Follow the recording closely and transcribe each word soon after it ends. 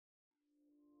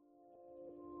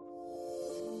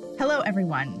Hello,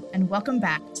 everyone, and welcome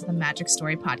back to the Magic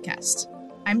Story Podcast.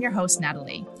 I'm your host,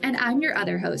 Natalie. And I'm your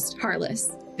other host,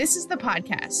 Harless. This is the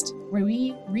podcast where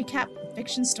we recap the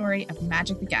fiction story of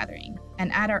Magic the Gathering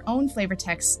and add our own flavor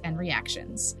texts and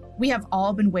reactions. We have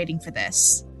all been waiting for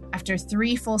this. After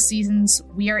 3 full seasons,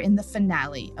 we are in the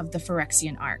finale of the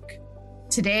Phyrexian arc.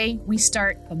 Today, we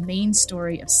start the main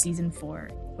story of Season 4,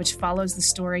 which follows the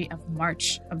story of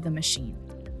March of the Machine.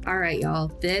 All right, y'all,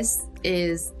 this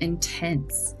is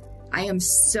intense. I am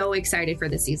so excited for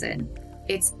this season.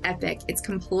 It's epic, it's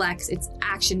complex, it's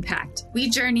action-packed. We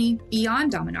journey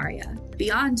beyond Dominaria,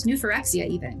 beyond New Phyrexia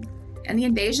even, and the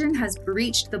invasion has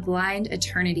breached the blind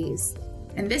eternities.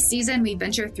 And this season, we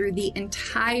venture through the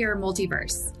entire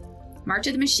multiverse. March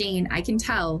of the Machine, I can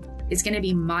tell, is going to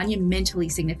be monumentally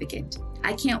significant.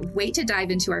 I can't wait to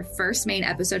dive into our first main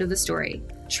episode of the story,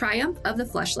 Triumph of the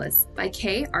Fleshless by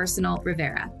K. Arsenal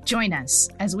Rivera. Join us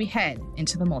as we head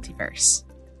into the multiverse.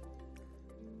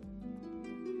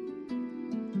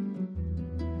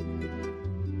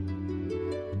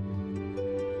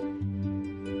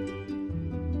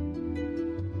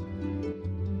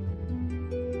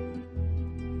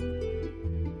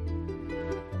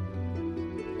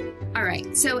 All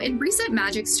right, so in recent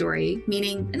Magic story,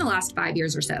 meaning in the last 5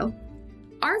 years or so,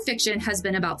 our fiction has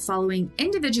been about following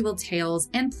individual tales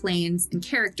and planes and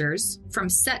characters from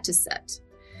set to set.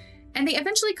 And they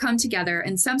eventually come together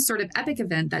in some sort of epic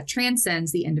event that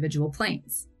transcends the individual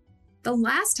planes. The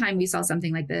last time we saw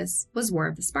something like this was War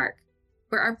of the Spark,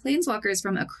 where our planeswalkers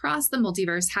from across the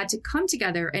multiverse had to come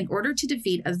together in order to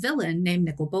defeat a villain named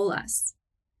Nicol Bolas.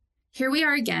 Here we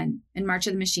are again in March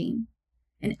of the Machine,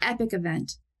 an epic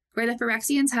event where the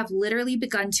Phyrexians have literally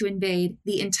begun to invade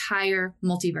the entire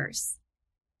multiverse.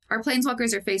 Our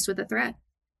planeswalkers are faced with a threat,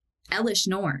 Elesh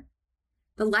Norn,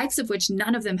 the likes of which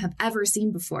none of them have ever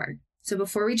seen before. So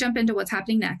before we jump into what's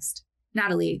happening next,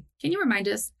 Natalie, can you remind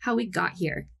us how we got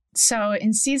here? So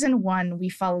in Season 1, we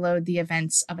followed the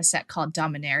events of a set called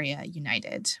Dominaria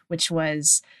United, which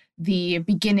was the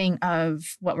beginning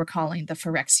of what we're calling the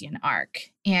Phyrexian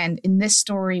arc. And in this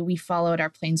story, we followed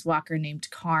our planeswalker named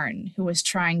Karn, who was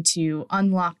trying to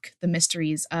unlock the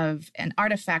mysteries of an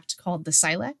artifact called the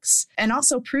Silex, and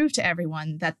also prove to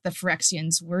everyone that the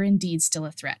Phyrexians were indeed still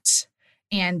a threat.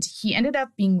 And he ended up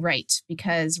being right,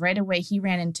 because right away he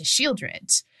ran into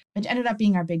Shieldred, which ended up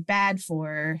being our big bad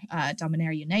for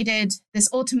Dominaria United. This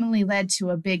ultimately led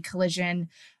to a big collision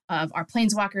of our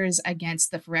planeswalkers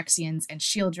against the Phyrexians and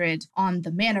Shieldred on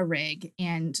the mana rig.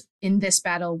 And in this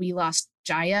battle, we lost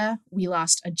Jaya, we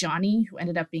lost Ajani, who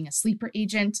ended up being a sleeper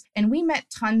agent, and we met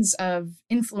tons of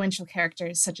influential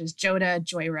characters such as Joda,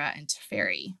 Joyra, and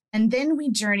Teferi. And then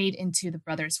we journeyed into the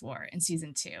Brothers' War in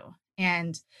Season 2.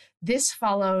 And this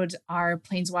followed our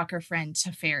planeswalker friend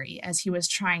Teferi as he was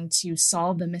trying to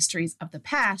solve the mysteries of the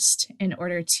past in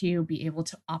order to be able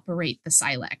to operate the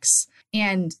Silex.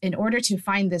 And in order to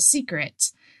find this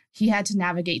secret, he had to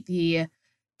navigate the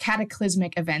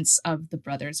cataclysmic events of the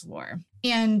Brothers' War.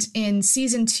 And in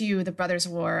Season 2, the Brothers'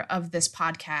 War of this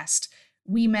podcast,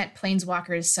 we met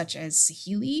planeswalkers such as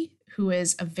Saheeli, who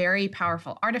is a very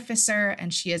powerful artificer,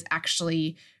 and she has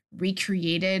actually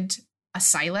recreated a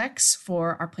Silex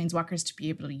for our planeswalkers to be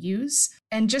able to use.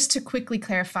 And just to quickly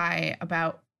clarify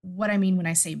about what I mean when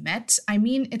I say met, I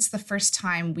mean it's the first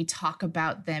time we talk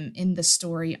about them in the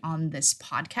story on this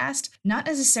podcast, not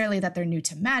necessarily that they're new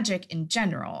to Magic in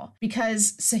general,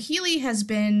 because Saheeli has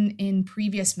been in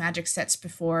previous Magic sets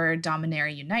before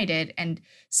Dominaria United, and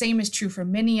same is true for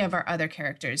many of our other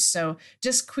characters. So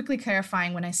just quickly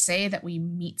clarifying, when I say that we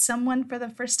meet someone for the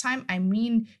first time, I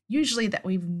mean usually that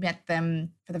we've met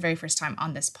them for the very first time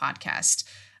on this podcast.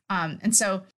 And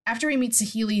so after we meet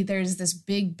Saheeli, there's this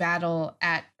big battle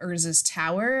at Urza's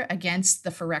Tower against the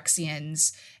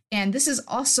Phyrexians. And this is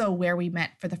also where we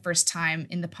met for the first time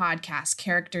in the podcast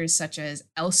characters such as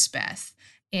Elspeth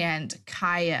and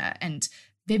Kaya and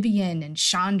Vivian and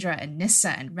Chandra and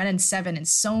Nissa and Ren and Seven and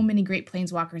so many great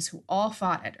planeswalkers who all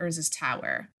fought at Urza's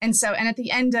Tower. And at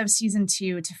the end of Season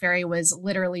 2, Teferi was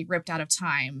literally ripped out of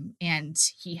time. And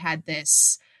he had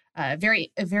this a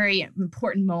very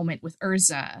important moment with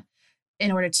Urza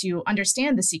in order to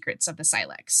understand the secrets of the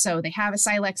Silex. So they have a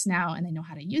Silex now and they know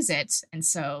how to use it. And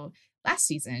so last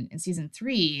season, in Season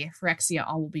 3, Phyrexia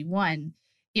All Will Be One,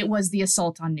 it was the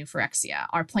assault on New Phyrexia.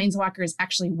 Our planeswalkers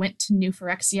actually went to New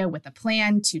Phyrexia with a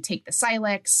plan to take the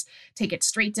Silex, take it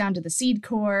straight down to the Seed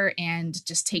Core, and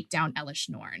just take down Elesh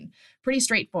Norn. Pretty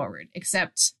straightforward,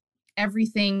 except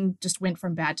everything just went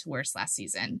from bad to worse last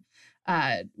season.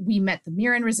 We met the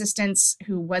Mirren Resistance,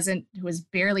 who was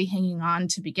barely hanging on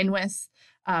to begin with.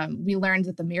 We learned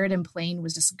that the Mirrodin plane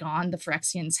was just gone. The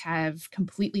Phyrexians have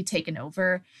completely taken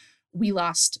over. We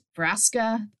lost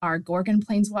Vraska, our Gorgon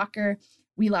planeswalker.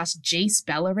 We lost Jace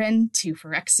Beleren to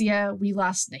Phyrexia. We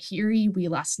lost Nahiri. We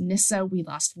lost Nissa. We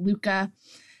lost Luca.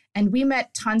 And we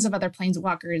met tons of other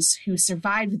planeswalkers who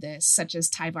survived this, such as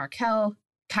Tyvar Kell,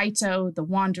 Kaito, the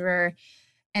Wanderer.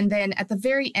 And then at the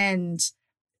very end,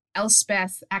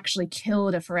 Elspeth actually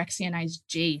killed a Phyrexianized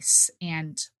Jace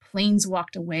and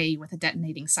planeswalked away with a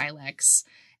detonating Sylex.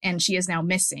 And she is now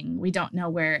missing. We don't know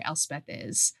where Elspeth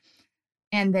is.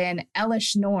 And then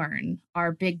Elesh Norn,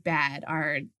 our big bad,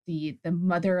 the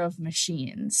mother of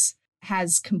machines,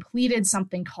 has completed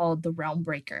something called the Realm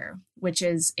Breaker, which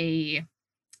is a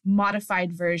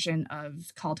modified version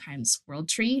of Kaldheim's World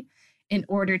Tree in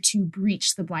order to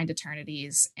breach the Blind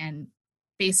Eternities and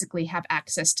basically have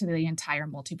access to the entire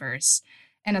multiverse.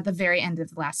 And at the very end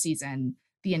of the last season,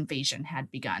 the invasion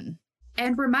had begun.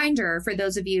 And reminder for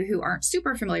those of you who aren't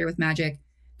super familiar with Magic,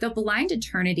 the Blind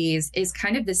Eternities is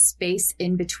kind of the space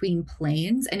in between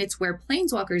planes, and it's where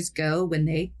planeswalkers go when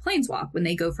they planeswalk, when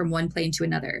they go from one plane to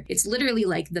another. It's literally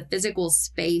like the physical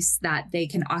space that they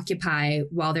can occupy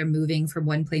while they're moving from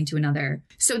one plane to another.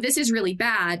 So this is really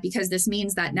bad because this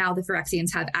means that now the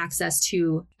Phyrexians have access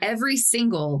to every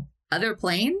single other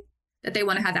plane that they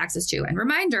want to have access to. And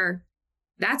reminder,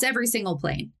 that's every single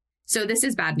plane. So this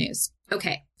is bad news.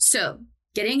 Okay, so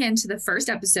getting into the first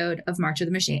episode of March of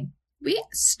the Machine. We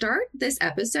start this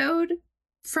episode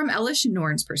from Elesh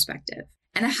Norn's perspective.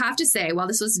 And I have to say, while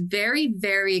this was very,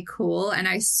 very cool, and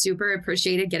I super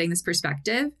appreciated getting this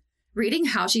perspective, reading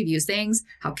how she views things,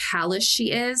 how callous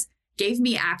she is, gave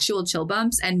me actual chill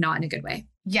bumps, and not in a good way.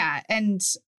 Yeah, and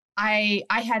I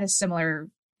had a similar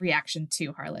reaction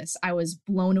to Harless. I was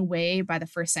blown away by the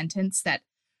first sentence that,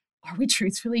 are we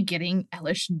truthfully getting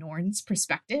Elesh Norn's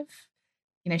perspective?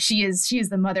 You know, she is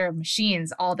the mother of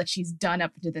machines, all that she's done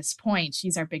up to this point.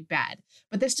 She's our big bad.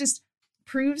 But this just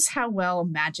proves how well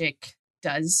Magic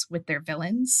does with their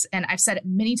villains. And I've said it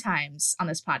many times on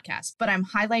this podcast, but I'm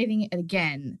highlighting it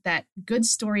again, that good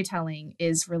storytelling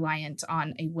is reliant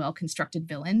on a well-constructed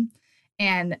villain.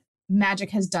 And Magic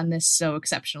has done this so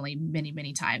exceptionally many,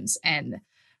 many times. And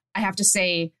I have to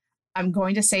say, I'm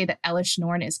going to say that Elesh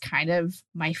Norn is kind of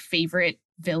my favorite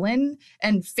villain.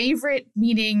 And favorite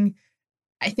meaning,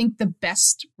 I think, the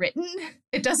best written.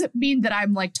 It doesn't mean that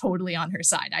I'm like totally on her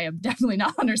side. I am definitely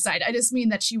not on her side. I just mean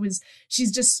that she's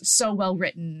just so well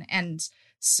written and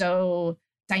so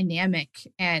dynamic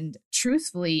and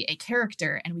truthfully a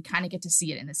character. And we kind of get to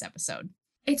see it in this episode.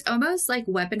 It's almost like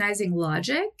weaponizing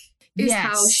logic is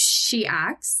how she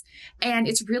acts. And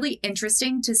it's really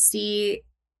interesting to see,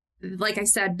 like I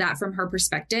said, that from her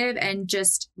perspective and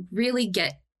just really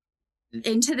get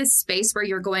into this space where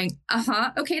you're going,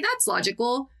 okay, that's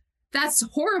logical. That's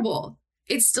horrible.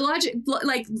 It's logic.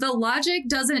 Like the logic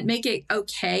doesn't make it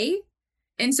okay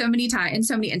in so many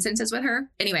instances with her.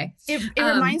 Anyway, it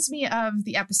reminds me of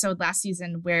the episode last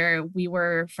season where we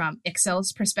were from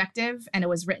Ixel's perspective and it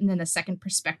was written in a second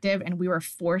perspective and we were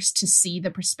forced to see the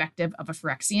perspective of a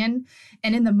Phyrexian.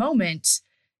 And in the moment,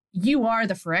 you are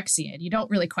the Phyrexian. You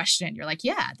don't really question it. You're like,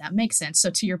 yeah, that makes sense. So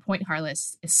to your point,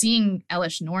 Harless, seeing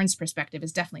Elesh Norn's perspective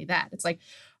is definitely that. It's like,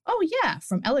 oh yeah,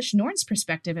 from Elesh Norn's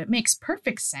perspective, it makes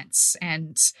perfect sense.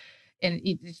 And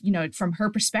you know, from her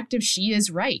perspective, she is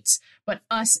right. But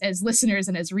us as listeners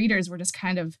and as readers, we're just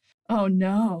kind of, oh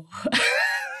no.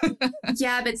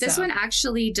 Yeah, but this one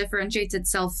actually differentiates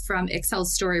itself from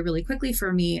Ixel's story really quickly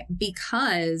for me,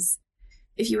 because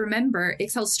if you remember,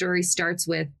 Ixel's story starts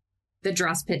with the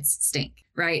dross pits stink,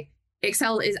 right?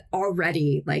 Ixel is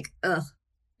already like,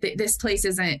 this place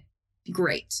isn't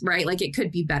great, right? Like it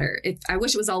could be better. I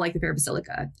wish it was all like the Fair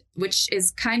Basilica, which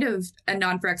is kind of a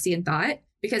non-Phyrexian thought,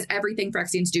 because everything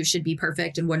Phyrexians do should be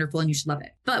perfect and wonderful and you should love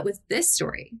it. But with this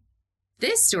story,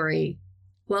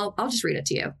 well, I'll just read it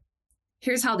to you.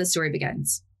 Here's how this story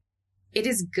begins. It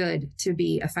is good to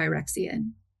be a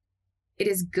Phyrexian. It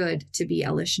is good to be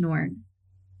Elesh Norn.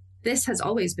 This has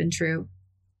always been true,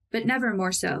 but never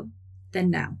more so than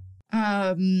now.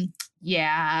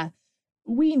 Yeah.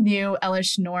 We knew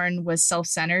Elesh Norn was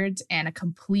self-centered and a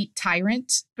complete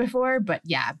tyrant before, but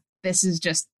yeah, this is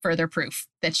just further proof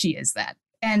that she is that.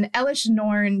 And Elesh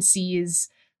Norn sees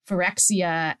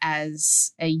Phyrexia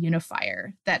as a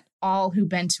unifier, that all who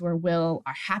bend to her will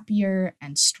are happier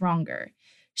and stronger.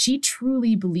 She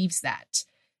truly believes that.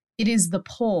 It is the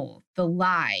pull, the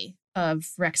lie of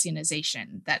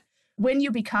Phyrexianization, that when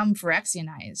you become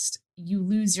Phyrexianized, you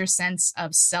lose your sense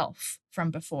of self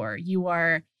from before.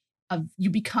 You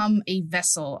become a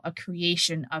vessel, a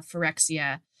creation of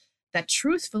Phyrexia that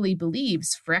truthfully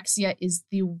believes Phyrexia is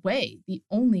the way, the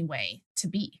only way to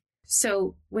be.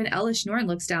 So when Elesh Norn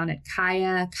looks down at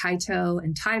Kaya, Kaito,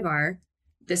 and Tyvar,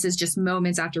 This is just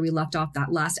moments after we left off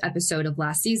that last episode of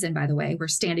last season, by the way. We're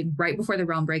standing right before the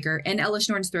Realm Breaker in Elesh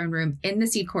Norn's throne room in the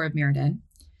Seed Core of Mirrodin.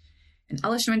 And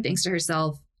Elesh Norn thinks to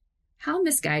herself, how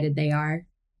misguided they are.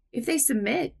 If they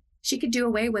submit, she could do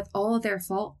away with all of their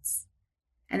faults.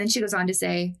 And then she goes on to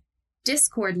say,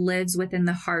 discord lives within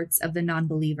the hearts of the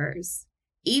non-believers.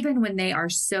 Even when they are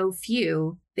so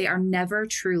few, they are never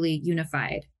truly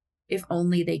unified. If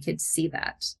only they could see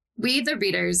that. We, the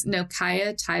readers, know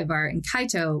Kaya, Tyvar, and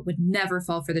Kaito would never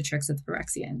fall for the tricks of the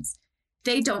Phyrexians.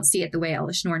 They don't see it the way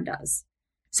Elesh Norn does.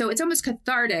 So it's almost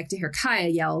cathartic to hear Kaya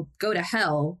yell, go to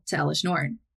hell, to Elesh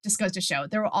Norn. Just goes to show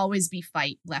there will always be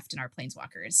fight left in our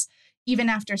planeswalkers, even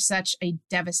after such a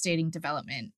devastating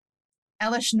development.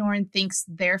 Elesh Norn thinks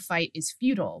their fight is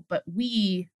futile, but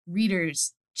we,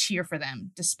 readers, cheer for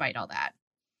them despite all that.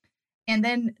 And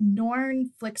then Norn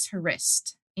flicks her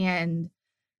wrist, and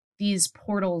these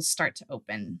portals start to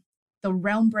open. The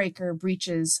Realm Breaker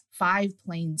breaches 5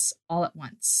 planes all at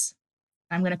once.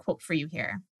 I'm going to quote for you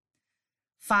here.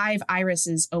 5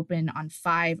 irises open on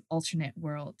 5 alternate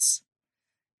worlds.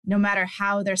 No matter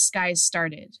how their skies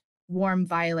started, warm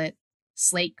violet,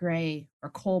 slate gray,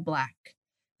 or coal black,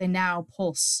 they now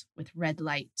pulse with red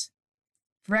light.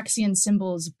 Phyrexian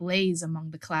symbols blaze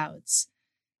among the clouds.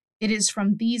 It is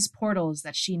from these portals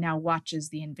that she now watches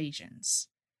the invasions.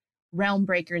 Realm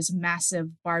Breaker's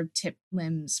massive barbed-tipped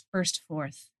limbs burst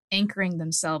forth, anchoring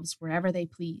themselves wherever they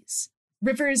please.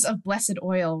 Rivers of blessed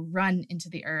oil run into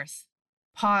the earth.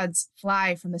 Pods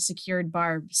fly from the secured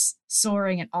barbs,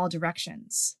 soaring in all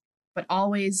directions, but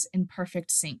always in perfect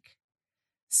sync.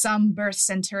 Some birth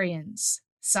centurions,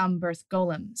 some birth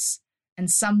golems,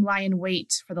 and some lie in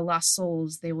wait for the lost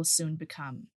souls they will soon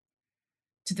become.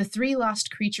 To the 3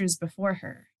 lost creatures before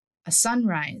her, a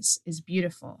sunrise is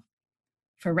beautiful.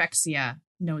 Phyrexia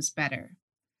knows better.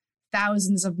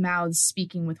 Thousands of mouths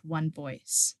speaking with one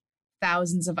voice.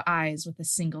 Thousands of eyes with a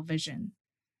single vision.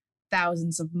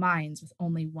 Thousands of minds with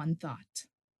only one thought.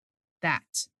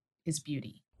 That is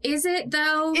beauty. Is it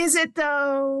though? Is it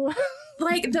though?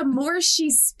 Like, the more she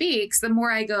speaks, the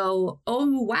more I go,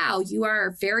 oh, wow, you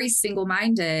are very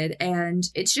single-minded. And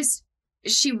it's just,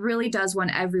 she really does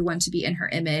want everyone to be in her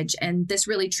image. And this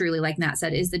really, truly, like Nat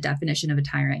said, is the definition of a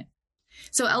tyrant.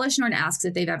 So Elesh Norn asks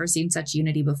if they've ever seen such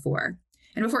unity before.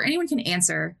 And before anyone can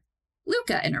answer,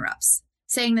 Luca interrupts,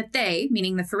 saying that they,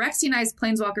 meaning the Phyrexianized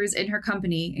planeswalkers in her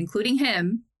company, including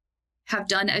him, have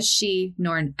done as she,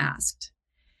 Norn, asked.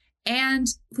 And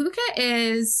Luca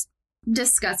is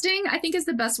disgusting, I think is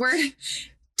the best word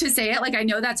to say it. Like, I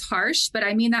know that's harsh, but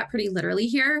I mean that pretty literally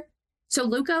here. So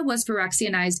Luca was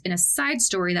Phyrexianized in a side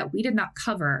story that we did not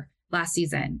cover last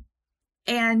season.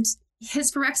 And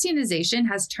his Phyrexianization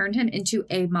has turned him into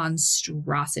a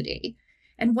monstrosity.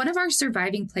 And one of our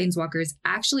surviving planeswalkers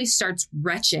actually starts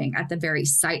retching at the very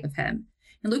sight of him.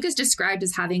 And Luke is described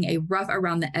as having a rough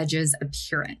around the edges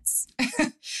appearance.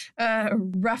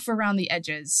 Rough around the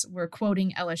edges. We're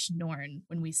quoting Elesh Norn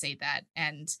when we say that.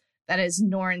 And that is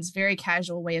Norn's very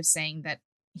casual way of saying that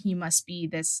he must be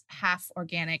this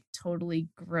half-organic, totally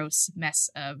gross mess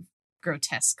of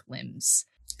grotesque limbs.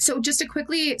 So just to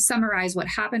quickly summarize what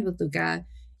happened with Luca,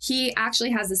 he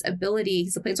actually has this ability,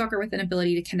 he's a planeswalker with an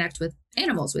ability to connect with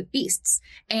animals, with beasts.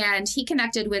 And he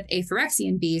connected with a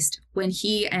Phyrexian beast when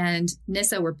he and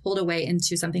Nissa were pulled away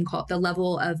into something called the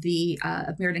level of the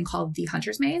of Mirrodin called the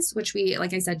Hunter's Maze, which we,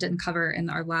 like I said, didn't cover in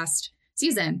our last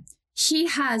season. He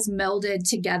has melded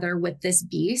together with this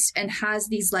beast and has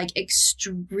these like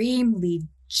extremely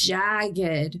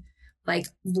jagged like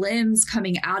limbs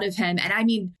coming out of him. And I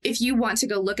mean, if you want to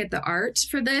go look at the art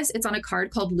for this, it's on a card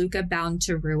called Luca Bound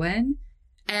to Ruin.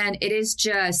 And it is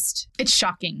just... It's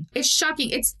shocking. It's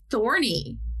shocking. It's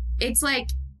thorny. It's like,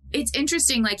 it's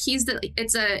interesting. Like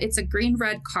it's a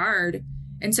green-red card.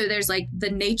 And so there's like the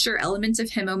nature elements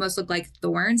of him almost look like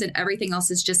thorns and everything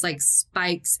else is just like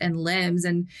spikes and limbs.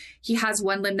 And he has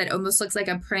one limb that almost looks like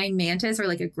a praying mantis or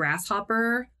like a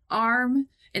grasshopper arm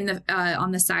in the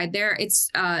on the side there. It's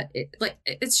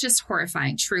just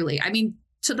horrifying, truly. I mean,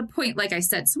 to the point, like I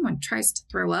said, someone tries to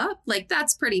throw up. Like,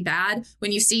 that's pretty bad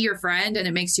when you see your friend and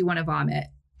it makes you want to vomit.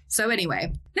 So anyway,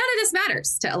 none of this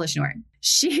matters to Elesh Norn.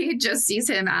 She just sees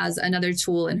him as another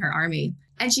tool in her army.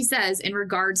 And she says, in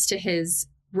regards to his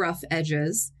rough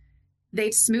edges,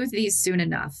 they'd smooth these soon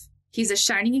enough. He's a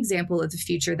shining example of the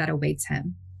future that awaits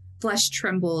him. Flesh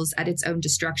trembles at its own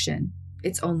destruction.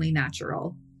 It's only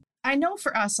natural. I know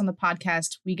for us on the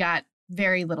podcast, we got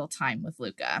very little time with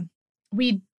Luca.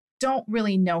 We don't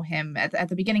really know him. At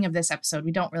the beginning of this episode,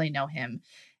 we don't really know him.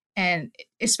 And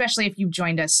especially if you've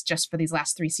joined us just for these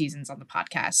last 3 seasons on the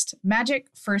podcast, magic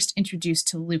first introduced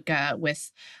to Luca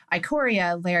with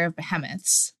Ikoria, Lair of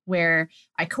Behemoths, where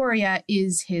Ikoria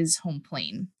is his home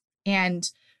plane. And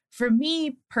for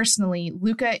me personally,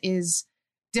 Luca is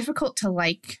difficult to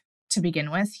like to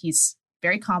begin with. He's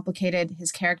very complicated.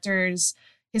 His character is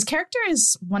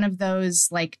one of those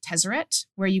like Tezzeret,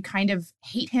 where you kind of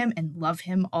hate him and love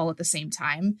him all at the same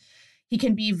time. He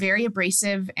can be very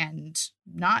abrasive and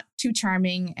not too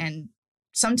charming and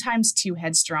sometimes too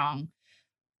headstrong.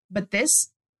 But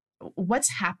what's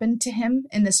happened to him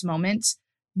in this moment,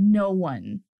 no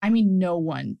one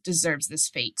deserves this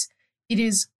fate. It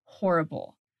is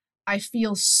horrible. I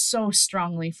feel so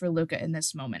strongly for Luca in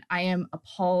this moment. I am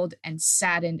appalled and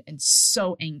saddened and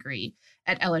so angry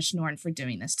at Elesh Norn for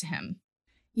doing this to him.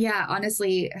 Yeah,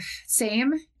 honestly,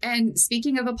 same. And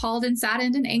speaking of appalled and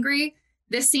saddened and angry,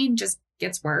 this scene just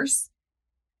gets worse.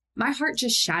 My heart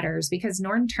just shatters because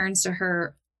Norn turns to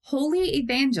her holy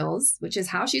evangels, which is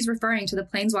how she's referring to the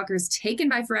planeswalkers taken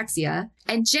by Phyrexia,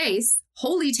 and Jace,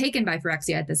 wholly taken by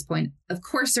Phyrexia at this point, of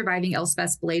course surviving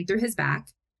Elspeth's blade through his back,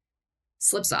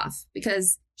 slips off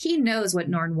because he knows what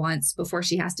Norn wants before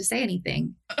she has to say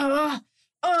anything.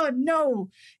 Oh, no,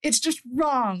 it's just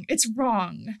wrong. It's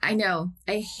wrong. I know.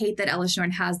 I hate that Elesh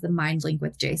Norn has the mind link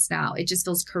with Jace now. It just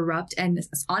feels corrupt and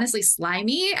honestly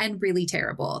slimy and really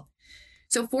terrible.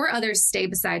 So 4 others stay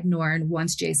beside Norn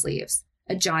once Jace leaves.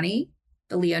 Ajani,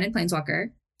 the Leonin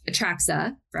Planeswalker,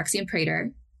 Atraxa, Phyrexian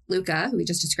Praetor, Luca, who we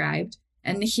just described,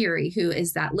 and Nahiri, who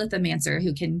is that lithomancer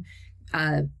who can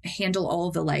handle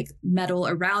all the like metal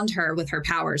around her with her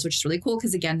powers, which is really cool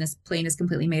because again, this plane is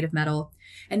completely made of metal,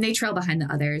 and they trail behind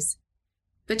the others.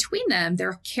 Between them,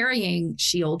 they're carrying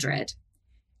Shieldred.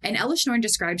 And Elesh Norn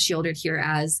describes Shieldred here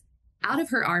as, out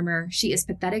of her armor, she is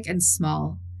pathetic and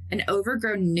small, an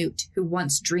overgrown newt who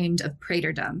once dreamed of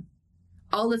praetordom.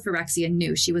 All of Phyrexia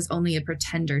knew she was only a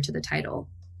pretender to the title.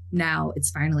 Now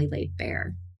it's finally laid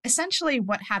bare. Essentially,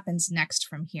 what happens next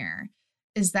from here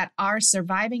is that our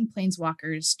surviving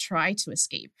planeswalkers try to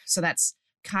escape. So that's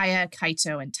Kaya,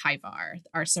 Kaito, and Tyvar,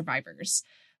 our survivors.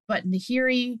 But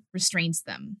Nahiri restrains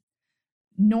them.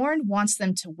 Norn wants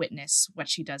them to witness what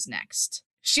she does next.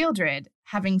 Shieldred,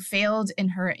 having failed in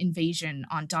her invasion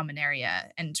on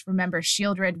Dominaria, and remember,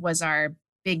 Shieldred was our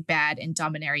big bad in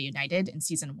Dominaria United in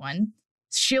season 1,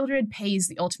 Shieldred pays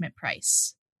the ultimate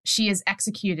price. She is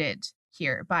executed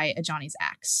here by Ajani's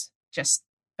axe, just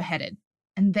beheaded.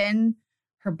 And then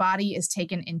her body is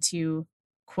taken into,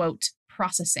 quote,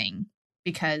 processing,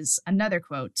 because, another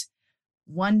quote,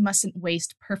 one mustn't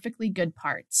waste perfectly good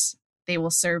parts. They will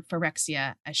serve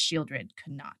Phyrexia as Shieldred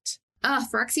could not.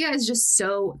 Phyrexia is just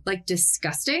so, like,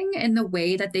 disgusting in the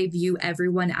way that they view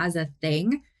everyone as a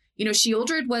thing. You know,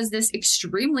 Shieldred was this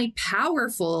extremely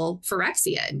powerful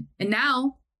Phyrexian, and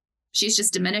now she's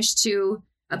just diminished to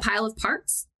a pile of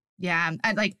parts. Yeah,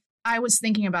 I was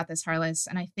thinking about this, Harless,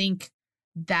 and I think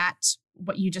that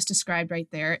what you just described right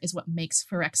there is what makes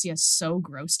Phyrexia so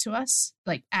gross to us.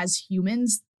 Like, as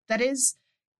humans, that is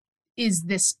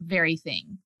this very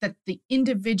thing, that the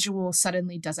individual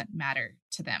suddenly doesn't matter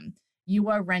to them. You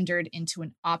are rendered into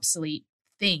an obsolete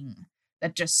thing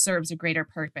that just serves a greater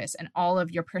purpose, and all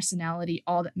of your personality,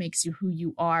 all that makes you who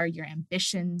you are, your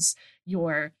ambitions,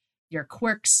 your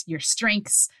quirks, your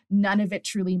strengths, none of it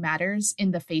truly matters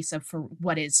in the face of for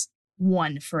what is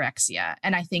one Phyrexia.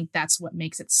 And I think that's what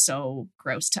makes it so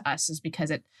gross to us, is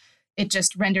because it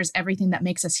just renders everything that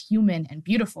makes us human and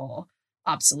beautiful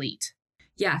obsolete.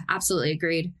 Yeah, absolutely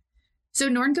agreed. So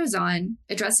Norn goes on,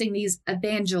 addressing these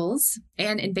evangels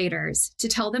and invaders, to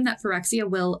tell them that Phyrexia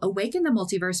will awaken the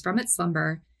multiverse from its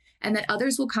slumber, and that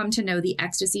others will come to know the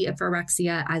ecstasy of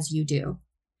Phyrexia as you do.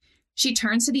 She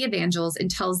turns to the evangels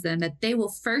and tells them that they will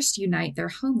first unite their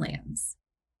homelands.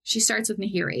 She starts with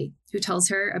Nahiri, who tells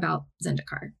her about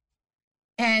Zendikar.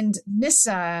 And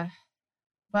Nissa,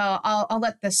 well, I'll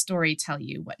let the story tell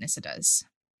you what Nissa does.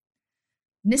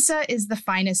 Nissa is the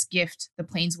finest gift the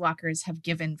Planeswalkers have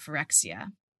given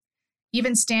Phyrexia.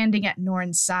 Even standing at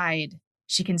Norn's side,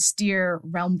 she can steer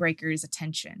Realmbreaker's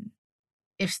attention.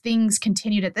 If things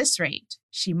continued at this rate,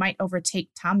 she might overtake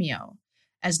Tamio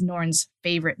as Norn's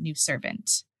favorite new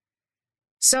servant.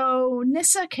 So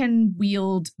Nissa can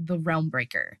wield the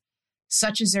Realmbreaker.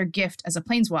 Such is her gift as a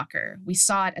Planeswalker. We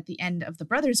saw it at the end of the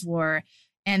Brothers' War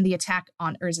and the attack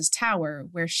on Urza's Tower,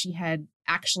 where she had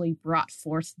actually brought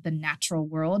forth the natural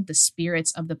world, the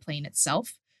spirits of the plane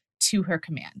itself, to her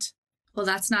command. Well,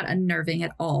 that's not unnerving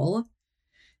at all.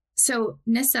 So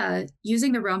Nissa,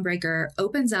 using the Realmbreaker,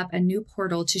 opens up a new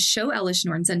portal to show Elesh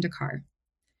Norn Zendikar.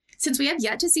 Since we have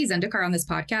yet to see Zendikar on this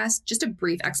podcast, just a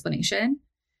brief explanation.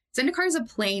 Zendikar is a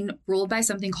plane ruled by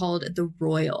something called the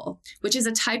Royal, which is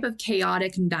a type of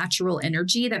chaotic natural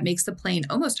energy that makes the plane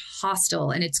almost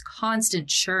hostile in its constant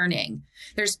churning.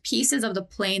 There's pieces of the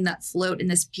plane that float in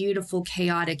this beautiful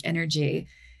chaotic energy.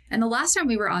 And the last time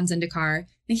we were on Zendikar,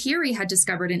 Nahiri had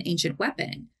discovered an ancient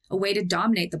weapon, a way to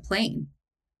dominate the plane.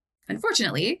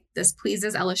 Unfortunately, this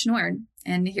pleases Elesh Norn,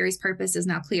 and Nahiri's purpose is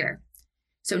now clear.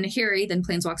 So Nahiri then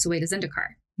planeswalks away to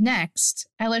Zendikar. Next,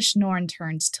 Elesh Norn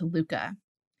turns to Luca.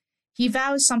 He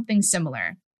vows something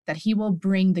similar, that he will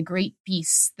bring the great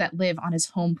beasts that live on his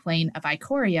home plane of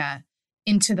Ikoria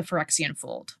into the Phyrexian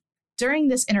fold. During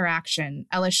this interaction,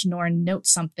 Elesh Norn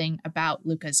notes something about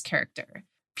Luca's character.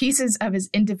 Pieces of his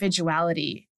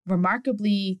individuality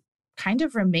remarkably kind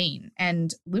of remain,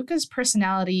 and Luca's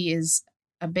personality is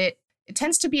it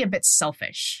tends to be a bit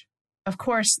selfish. Of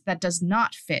course, that does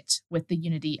not fit with the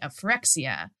unity of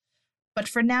Phyrexia, but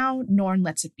for now, Norn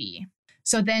lets it be.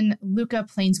 So then Luca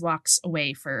planeswalks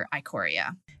away for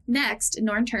Ikoria. Next,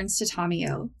 Norn turns to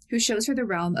Tamio, who shows her the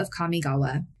realm of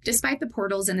Kamigawa. Despite the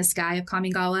portals in the sky of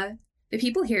Kamigawa, the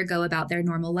people here go about their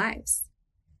normal lives.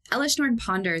 Elesh Norn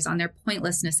ponders on their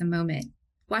pointlessness a moment,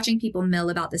 watching people mill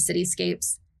about the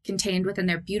cityscapes contained within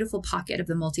their beautiful pocket of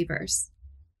the multiverse.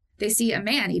 They see a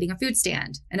man eating a food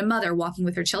stand and a mother walking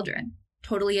with her children,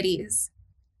 totally at ease.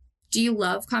 "Do you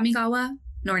love Kamigawa?"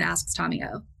 Norn asks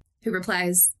Tamio, who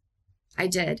replies, "I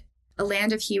did. A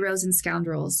land of heroes and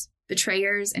scoundrels,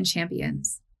 betrayers and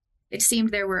champions. It seemed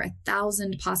there were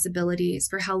 1,000 possibilities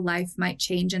for how life might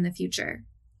change in the future.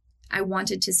 I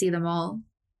wanted to see them all,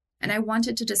 and I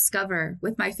wanted to discover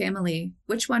with my family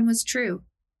which one was true.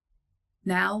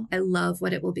 Now I love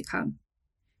what it will become."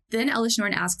 Then Elesh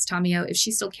Norn asks Tamio if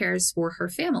she still cares for her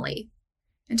family,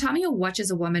 and Tamio watches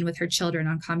a woman with her children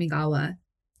on Kamigawa,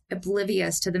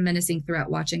 oblivious to the menacing threat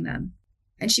watching them.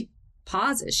 And she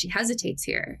pauses, she hesitates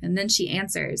here, and then she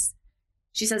answers.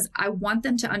 She says, "I want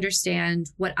them to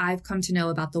understand what I've come to know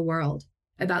about the world,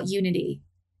 about unity.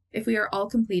 If we are all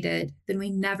completed, then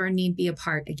we never need be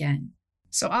apart again."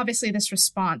 So obviously this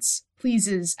response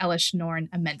pleases Elesh Norn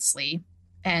immensely,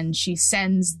 and she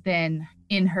sends then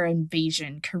in her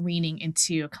invasion careening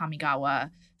into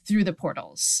Kamigawa through the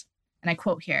portals. And I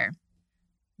quote here,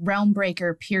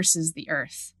 "Realmbreaker pierces the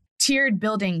earth. Tiered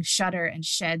buildings shudder and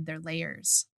shed their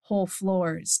layers. Whole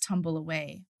floors tumble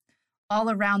away. All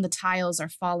around the tiles are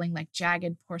falling like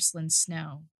jagged porcelain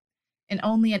snow. In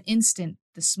only an instant,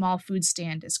 the small food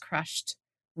stand is crushed.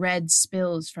 Red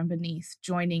spills from beneath,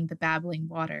 joining the babbling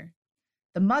water.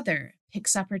 The mother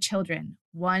picks up her children,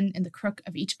 one in the crook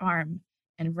of each arm,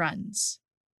 and runs."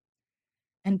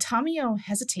 And Tamio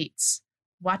hesitates,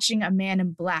 watching a man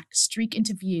in black streak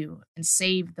into view and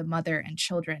save the mother and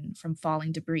children from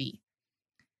falling debris.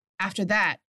 After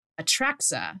that,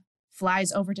 Atraxa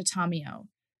flies over to Tamio,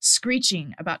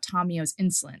 screeching about Tamio's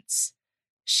insolence.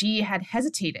 She had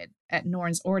hesitated at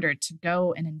Norn's order to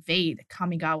go and invade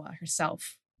Kamigawa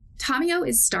herself. Tamio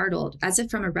is startled, as if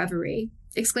from a reverie,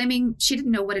 exclaiming she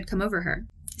didn't know what had come over her.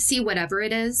 "See whatever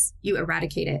it is, you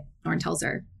eradicate it," Norn tells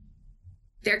her.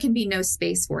 "There can be no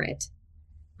space for it.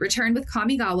 Return with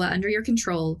Kamigawa under your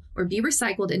control or be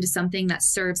recycled into something that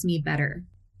serves me better."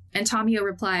 And Tamio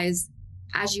replies,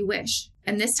 "As you wish."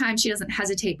 And this time she doesn't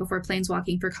hesitate before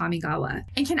planeswalking for Kamigawa.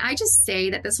 And can I just say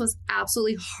that this was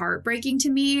absolutely heartbreaking to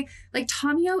me? Like,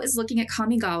 Tamio is looking at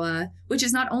Kamigawa, which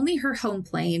is not only her home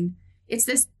plane, it's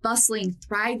this bustling,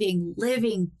 thriving,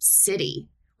 living city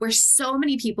where so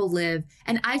many people live.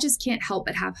 And I just can't help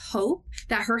but have hope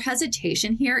that her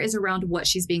hesitation here is around what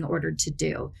she's being ordered to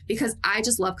do. Because I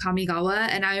just love Kamigawa,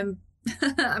 and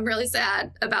I'm really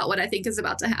sad about what I think is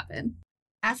about to happen.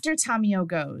 After Tamio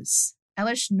goes,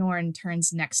 Elesh Norn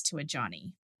turns next to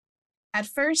Ajani. At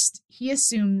first, he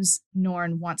assumes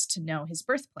Norn wants to know his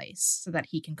birthplace so that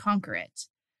he can conquer it.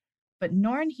 But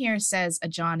Norn here says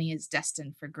Ajani is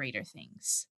destined for greater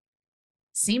things.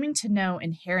 Seeming to know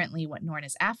inherently what Norn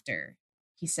is after,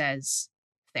 he says,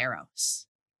 Theros.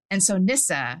 And so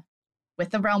Nissa,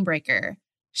 with the Realmbreaker,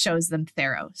 shows them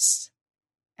Theros.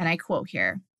 And I quote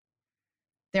here,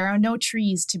 "There are no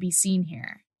trees to be seen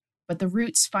here, but the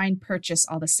roots find purchase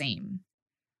all the same.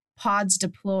 Pods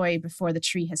deploy before the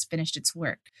tree has finished its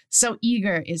work. So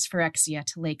eager is Phyrexia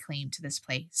to lay claim to this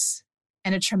place.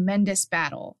 And a tremendous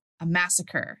battle, a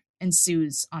massacre,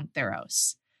 ensues on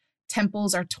Theros.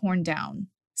 Temples are torn down,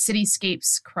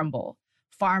 cityscapes crumble,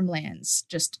 farmlands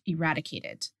just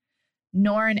eradicated.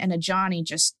 Norn and Ajani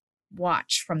just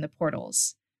watch from the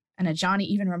portals. And Ajani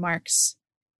even remarks,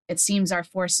 'It seems our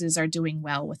forces are doing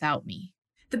well without me.'"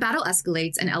 The battle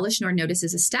escalates, and Elesh Norn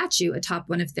notices a statue atop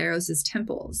one of Theros'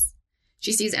 temples.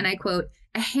 She sees, and I quote,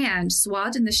 a hand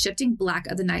swathed in the shifting black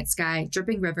of the night sky,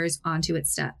 dripping rivers onto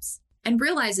its steps, and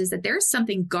realizes that there's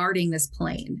something guarding this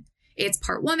plane. It's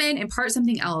part woman and part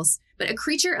something else, but a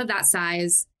creature of that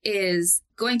size is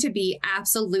going to be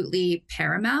absolutely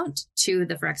paramount to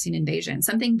the Phyrexian invasion.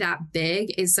 Something that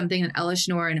big is something that Elesh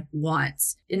Norn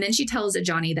wants. And then she tells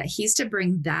Ajani that he's to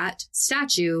bring that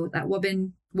statue, that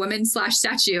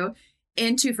woman/statue,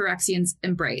 into Phyrexian's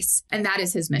embrace. And that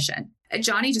is his mission.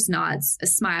 Ajani just nods, a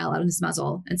smile out of his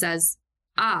muzzle, and says,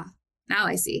 now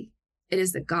I see. It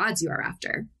is the gods you are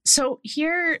after. So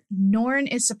here, Norn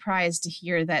is surprised to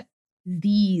hear that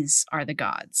these are the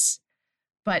gods.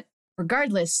 But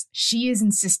regardless, she is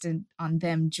insistent on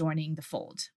them joining the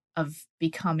fold, of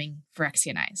becoming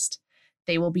Phyrexianized.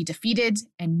 They will be defeated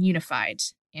and unified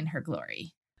in her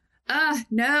glory.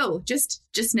 No. Just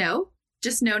no.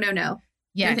 Just no.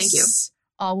 Yes. No, thank you.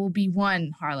 All will be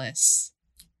one, Harless.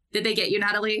 Did they get you,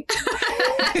 Natalie?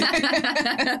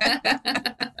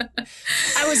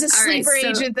 I was a sleeper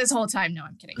agent this whole time. No,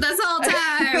 I'm kidding. This whole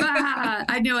time.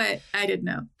 I knew it. I didn't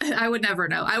know. I would never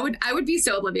know. I would be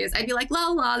so oblivious. I'd be like,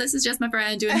 la, this is just my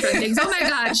friend doing fun things. Oh my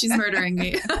God, she's murdering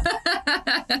me.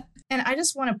 And I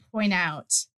just want to point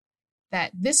out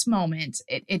that this moment,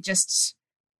 it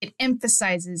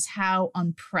emphasizes how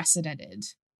unprecedented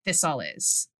this all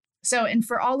is. So, and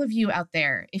for all of you out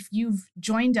there, if you've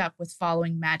joined up with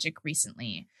following magic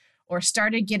recently or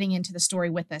started getting into the story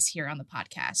with us here on the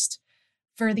podcast,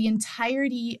 for the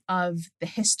entirety of the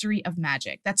history of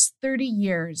magic, that's 30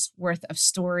 years worth of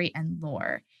story and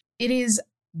lore. It is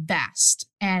vast,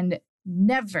 and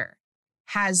never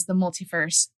has the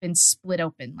multiverse been split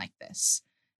open like this.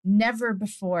 Never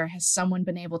before has someone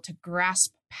been able to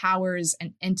grasp powers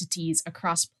and entities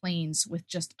across planes with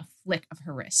just a flick of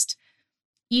her wrist.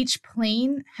 Each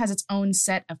plane has its own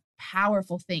set of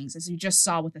powerful things, as you just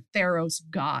saw with the Theros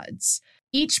gods.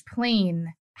 Each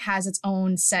plane has its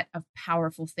own set of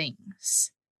powerful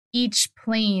things. Each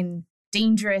plane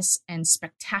dangerous and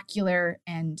spectacular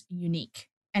and unique.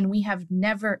 And we have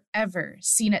never, ever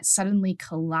seen it suddenly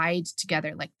collide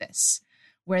together like this,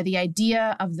 where the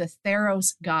idea of the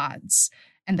Theros gods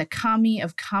and the Kami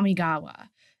of Kamigawa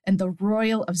and the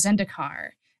Royal of Zendikar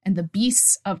and the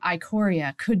beasts of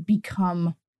Ikoria could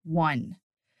become one.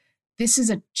 This is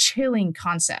a chilling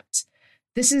concept.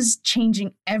 This is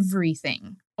changing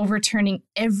everything, overturning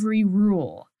every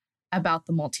rule about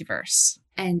the multiverse.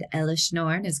 And Elesh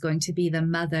Norn is going to be the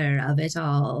mother of it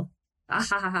all.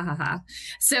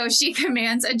 So she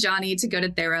commands Ajani to go to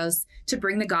Theros to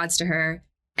bring the gods to her,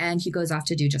 and he goes off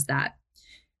to do just that.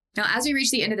 Now, as we reach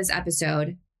the end of this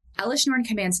episode, Elesh Norn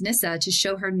commands Nissa to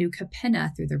show her New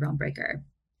Capenna through the Realmbreaker.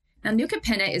 Now, New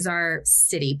Capenna is our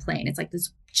city plane. It's like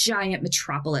this giant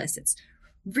metropolis. It's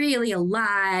really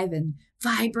alive and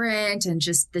vibrant and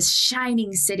just this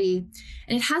shining city.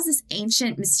 And it has this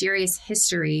ancient, mysterious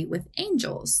history with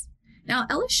angels. Now,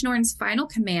 Elesh Norn's final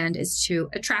command is to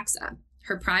Atraxa,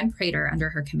 her prime praetor under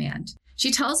her command. She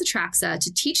tells Atraxa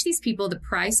to teach these people the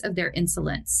price of their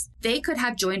insolence. They could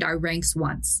have joined our ranks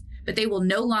once, but they will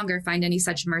no longer find any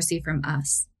such mercy from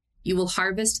us. You will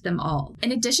harvest them all.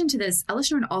 In addition to this,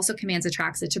 Elesh Norn also commands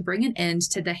Atraxa to bring an end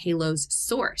to the Halo's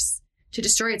source, to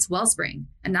destroy its wellspring,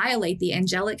 annihilate the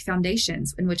angelic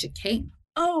foundations in which it came.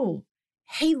 Oh,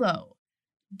 Halo.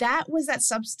 That was that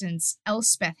substance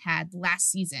Elspeth had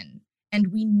last season,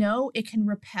 and we know it can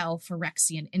repel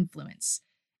Phyrexian influence.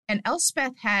 And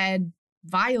Elspeth had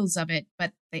vials of it,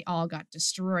 but they all got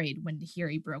destroyed when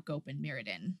Nahiri broke open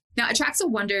Mirrodin. Now, Atraxa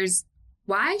wonders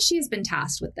why she has been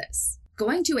tasked with this.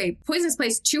 Going to a poisonous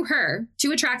place to her, to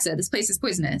Atraxa, this place is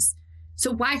poisonous.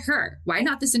 So why her? Why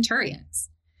not the Centurions?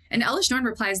 And Elesh Norn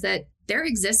replies that there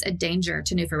exists a danger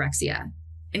to New Phyrexia.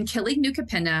 In killing New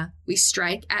Capenna, we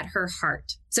strike at her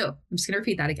heart. So I'm just going to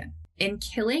repeat that again. In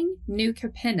killing New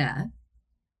Capenna,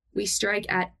 we strike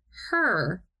at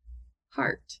her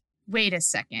heart. Wait a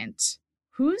second.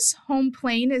 Whose home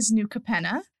plane is New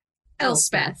Capenna?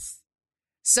 Elspeth.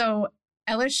 So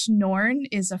Elesh Norn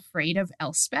is afraid of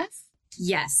Elspeth?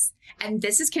 Yes. And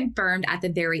this is confirmed at the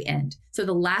very end. So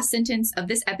the last sentence of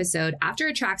this episode, after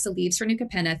Atraxa leaves for New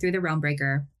Capenna through the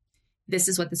Realmbreaker, this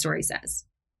is what the story says.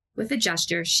 With a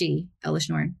gesture, she, Elesh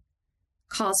Norn,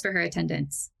 calls for her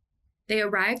attendants. They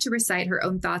arrive to recite her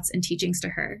own thoughts and teachings to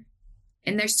her.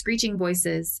 In their screeching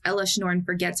voices, Elesh Norn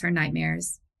forgets her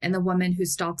nightmares and the woman who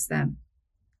stalks them,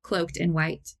 cloaked in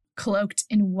white. Cloaked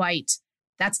in white.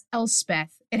 That's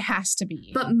Elspeth. It has to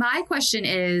be. But my question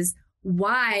is,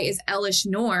 why is Elesh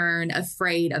Norn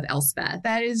afraid of Elspeth?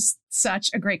 That is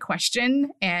such a great question,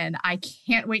 and I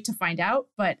can't wait to find out.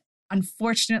 But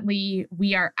unfortunately,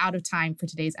 we are out of time for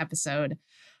today's episode.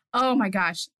 Oh my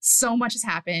gosh, so much has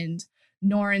happened.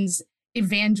 Norn's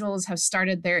evangels have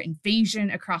started their invasion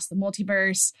across the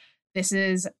multiverse. This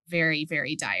is very,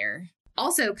 very dire.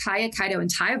 Also, Kaya, Kaido,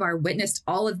 and Tyvar witnessed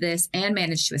all of this and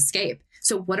managed to escape.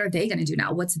 So what are they going to do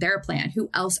now? What's their plan? Who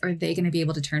else are they going to be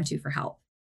able to turn to for help?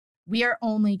 We are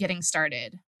only getting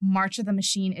started. March of the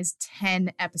Machine is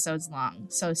 10 episodes long,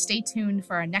 so stay tuned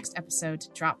for our next episode to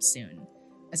drop soon.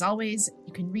 As always,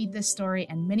 you can read this story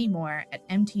and many more at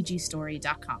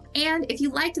mtgstory.com. And if you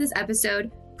liked this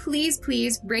episode, please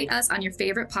rate us on your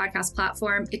favorite podcast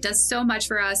platform. It does so much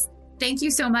for us. Thank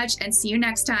you so much and see you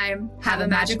next time. Have a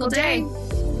magical day.